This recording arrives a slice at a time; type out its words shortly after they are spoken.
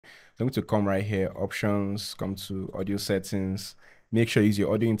I'm going to come right here, options, come to audio settings. Make sure you use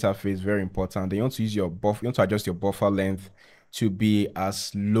your audio interface, very important. Then you want to use your buffer, you want to adjust your buffer length to be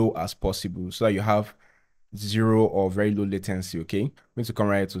as low as possible so that you have 0 or very low latency. Okay, I'm going to come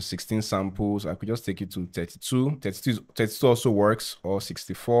right to 16 samples. I could just take it to 32. 32 also works, or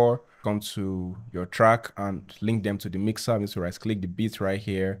 64. Come to your track and link them to the mixer. I'm going to right click the beat right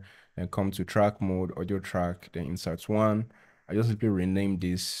here and come to track mode, audio track, then insert one. I just simply rename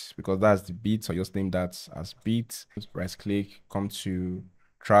this because that's the beat, so I just name that as beat. Right click, come to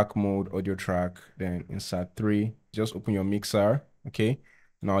track mode, audio track, then insert 3. Just open your mixer. Okay,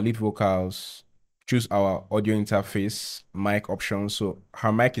 now lead vocals, choose our audio interface, mic options. So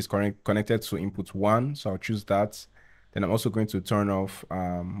her mic is connected to input 1, so I'll choose that. Then I'm also going to turn off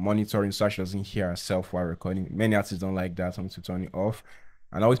monitoring so she doesn't hear herself while recording. Many artists don't like that, so I'm going to turn it off.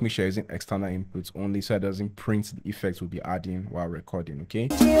 And always make sure using external inputs only so it doesn't print the effects we'll be adding while recording. Okay,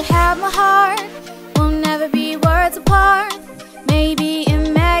 you have my heart, we'll never be worlds apart. Maybe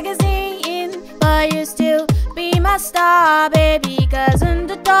in magazine, but you still be my star, baby. Cause in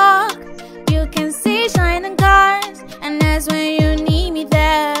the dark you can see shining cars, and that's when you need